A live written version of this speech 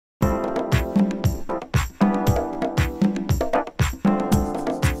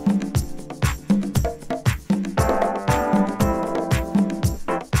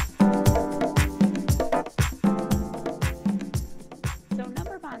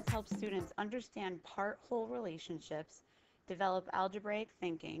bonds help students understand part-whole relationships, develop algebraic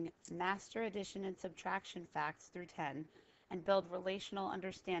thinking, master addition and subtraction facts through 10, and build relational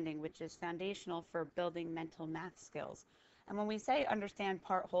understanding, which is foundational for building mental math skills. And when we say understand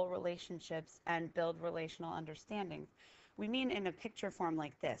part-whole relationships and build relational understanding, we mean in a picture form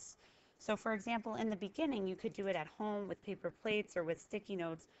like this. So for example, in the beginning, you could do it at home with paper plates or with sticky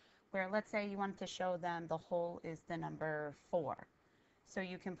notes, where let's say you wanted to show them the whole is the number 4. So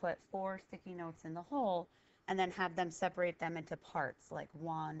you can put 4 sticky notes in the hole and then have them separate them into parts like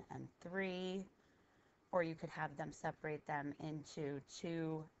 1 and 3, or you could have them separate them into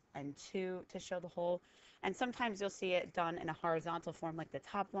 2 and 2 to show the whole. And sometimes you'll see it done in a horizontal form like the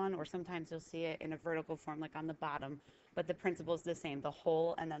top one, or sometimes you'll see it in a vertical form like on the bottom, but the principle is the same, the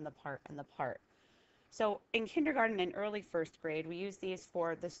whole and then the part and the part. So in kindergarten and early first grade, we use these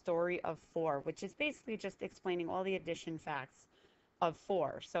for the story of 4, which is basically just explaining all the addition facts of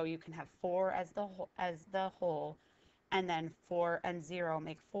 4. So you can have 4 as the whole, and then 4 and 0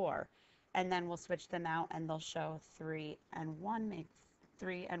 make 4. And then we'll switch them out and they'll show 3 and 1 make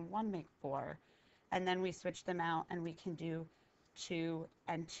 4. And then we switch them out and we can do 2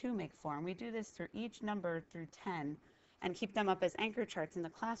 and 2 make 4. And we do this through each number through 10 and keep them up as anchor charts in the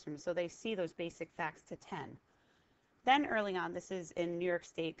classroom so they see those basic facts to 10. Then early on, this is in New York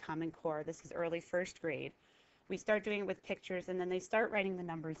State Common Core, this is early first grade, we start doing it with pictures and then they start writing the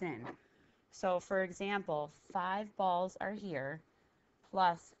numbers in. So for example, 5 balls are here,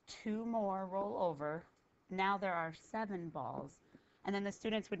 plus 2 more roll over. Now there are 7 balls. And then the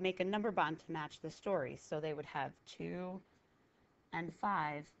students would make a number bond to match the story. So they would have 2 and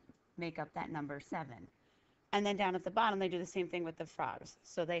 5 make up that number 7. And then down at the bottom, they do the same thing with the frogs.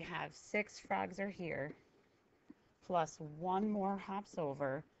 So they have 6 frogs are here, plus 1 more hops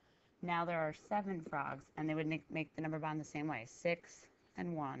over. Now there are 7 frogs, and they would make the number bond the same way. 6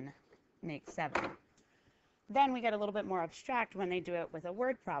 and 1 make 7. Then we get a little bit more abstract when they do it with a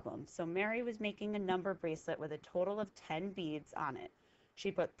word problem. So Mary was making a number bracelet with a total of 10 beads on it.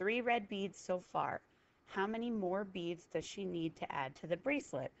 She put 3 red beads so far. How many more beads does she need to add to the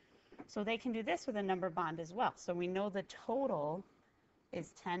bracelet? So they can do this with a number bond as well. So we know the total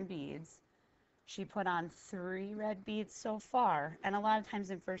is 10 beads. She put on 3 red beads so far, and a lot of times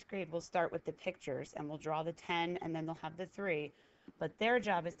in first grade we'll start with the pictures and we'll draw the 10 and then they'll have the 3, but their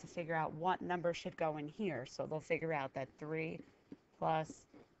job is to figure out what number should go in here. So they'll figure out that 3 plus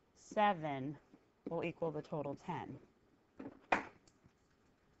 7 will equal the total 10.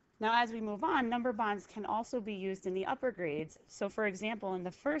 Now as we move on, number bonds can also be used in the upper grades. So for example, in the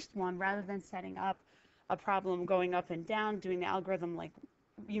first one, rather than setting up a problem going up and down, doing the algorithm like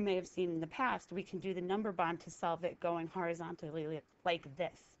you may have seen in the past, we can do the number bond to solve it going horizontally like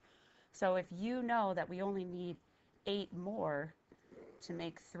this. So if you know that we only need 8 more to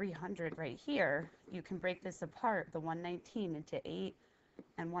make 300 right here, you can break this apart, the 119, into 8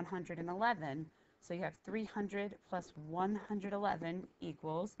 and 111. So you have 300 plus 111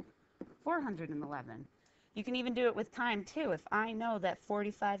 equals 411. You can even do it with time too. If I know that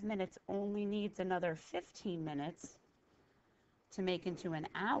 45 minutes only needs another 15 minutes to make into an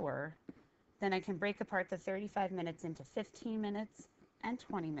hour, then I can break apart the 35 minutes into 15 minutes and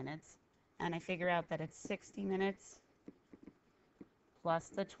 20 minutes, and I figure out that it's 60 minutes plus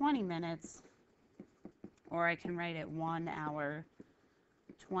the 20 minutes, or I can write it 1 hour,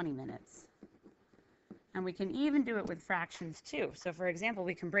 20 minutes. And we can even do it with fractions too. So for example,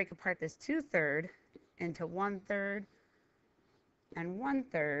 we can break apart this 2/3 into 1/3 and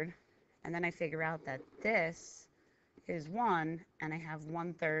 1/3, and then I figure out that this is 1, and I have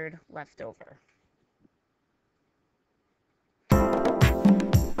 1/3 left over.